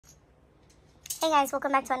Hey guys,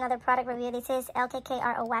 welcome back to another product review. This is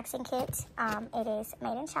LKKRO waxing kit. It is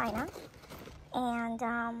made in China, and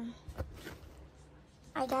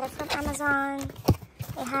I got it from Amazon.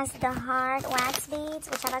 It has the hard wax beads,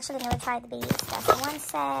 which I've actually never tried the beads. That's one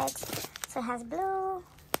set. So it has blue,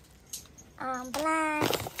 black,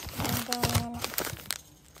 and then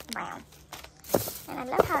brown. And I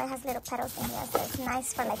love how it has little petals in here, so it's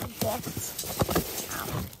nice for like a gift.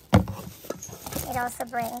 It also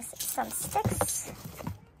brings some sticks.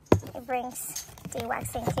 It brings the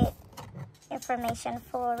waxing kit information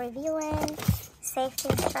for reviewing, safety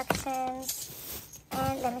instructions,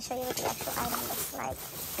 and let me show you what the actual item looks like.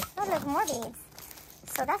 Oh, look, more beads.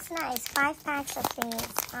 So that's nice. 5 packs of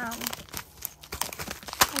beads.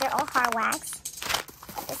 They're all hard wax.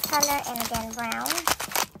 This color and again brown.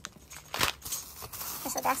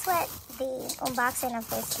 And so that's what the unboxing of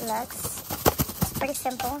this looks. It's pretty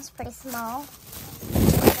simple. It's pretty small.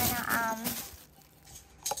 I'm gonna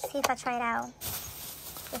see if I try it out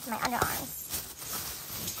with my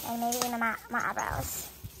underarms and maybe even my eyebrows.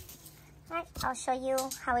 Alright, I'll show you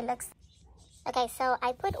how it looks. Okay, so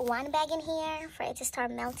I put one bag in here for it to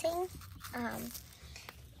start melting.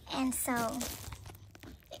 And so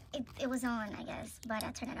it was on, I guess, but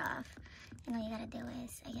I turned it off. And all you gotta do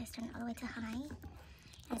is, I guess, turn it all the way to high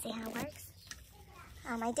and see how it works.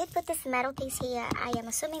 I did put this metal piece here. I am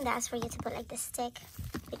assuming that's for you to put like the stick,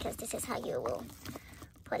 because this is how you will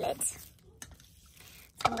pull it. So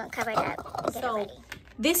I'm gonna cover that and get it ready.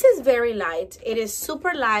 This is very light. It is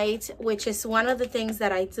super light, which is one of the things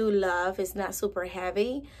that I do love. It's not super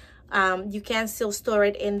heavy. You can still store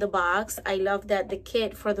it in the box. I love that the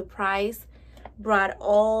kit for the price brought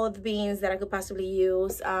all the beans that I could possibly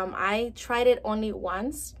use. I tried it only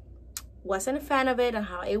once. Wasn't a fan of it and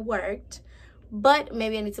how it worked, but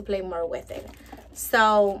maybe I need to play more with it.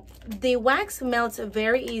 So the wax melts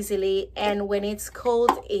very easily, and when it's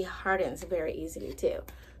cold, it hardens very easily too.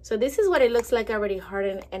 So this is what it looks like already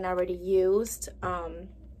hardened and already used.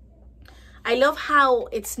 I love how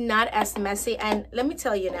it's not as messy. And let me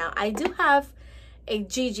tell you now, I do have a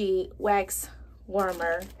GG wax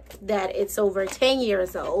warmer that it's over 10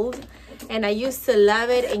 years old, and I used to love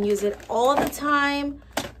it and use it all the time.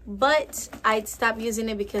 But I stopped using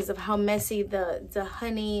it because of how messy the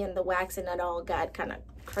honey and the wax and that all got kind of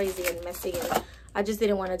crazy and messy, and I just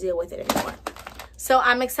didn't want to deal with it anymore. So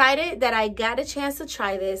I'm excited that I got a chance to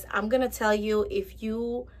try this. I'm gonna tell you, if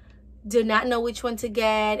you do not know which one to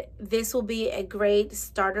get, this will be a great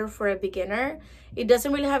starter for a beginner. It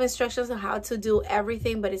doesn't really have instructions on how to do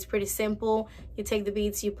everything, but it's pretty simple. You take the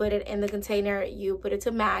beads, you put it in the container, you put it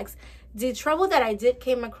to max. The trouble that I did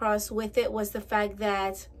came across with it was the fact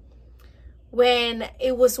that when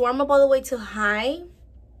it was warm up all the way to high,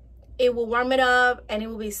 it will warm it up and it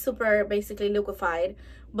will be super basically liquefied.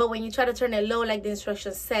 But when you try to turn it low, like the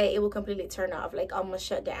instructions say, it will completely turn off, like almost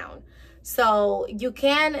shut down. So you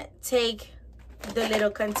can take the little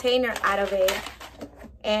container out of it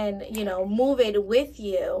and, you know, move it with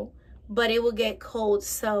you, but it will get cold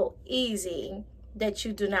so easy that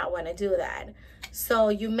you do not want to do that. So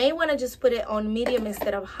you may want to just put it on medium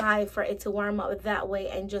instead of high for it to warm up that way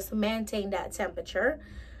and just maintain that temperature.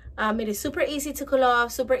 It is super easy to cool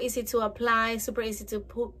off, super easy to apply, super easy to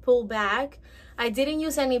pull back. I didn't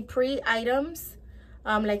use any pre-items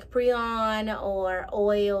like pre-on or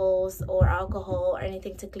oils or alcohol or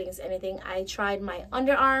anything to cleanse anything. I tried my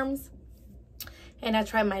underarms and I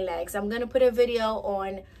tried my legs. I'm going to put a video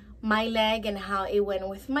on my leg and how it went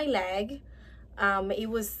with my leg.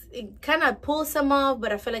 It kind of pulled some off,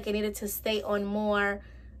 but I feel like I needed to stay on more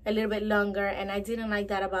a little bit longer, and I didn't like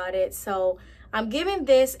that about it. So I'm giving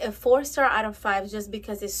this a 4-star out of 5 just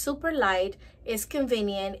because it's super light, it's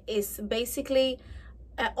convenient, it's basically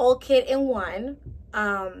an all kit in one,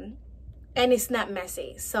 and it's not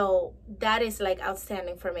messy. So that is like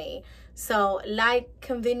outstanding for me. So light,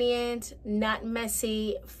 convenient, not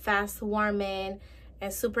messy, fast warming,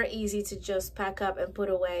 and super easy to just pack up and put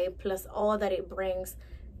away, plus all that it brings,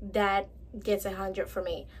 that gets 100 for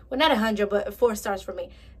me. Well, not 100, but 4 stars for me.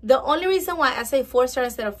 The only reason why I say 4 stars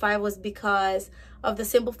instead of 5 was because of the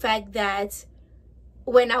simple fact that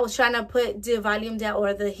when I was trying to put the volume down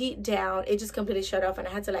or the heat down, it just completely shut off, and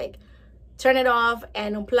I had to like turn it off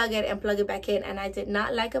and unplug it and plug it back in, and I did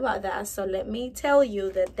not like about that. So let me tell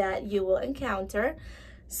you that you will encounter.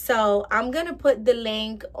 So I'm gonna put the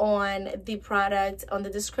link on the product on the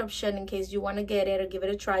description in case you want to get it or give it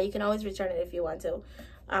a try. You can always return it if you want to,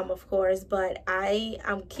 of course, but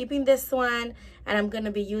I'm keeping this one and I'm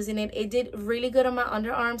gonna be using it. It did really good on my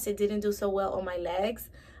underarms. It didn't do so well on my legs.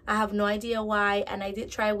 I have no idea why, and I did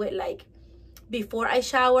try with like before I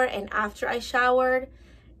shower and after I showered,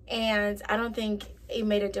 and I don't think it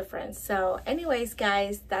made a difference. So anyways,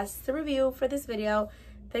 guys, that's the review for this video.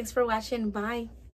 Thanks for watching. Bye.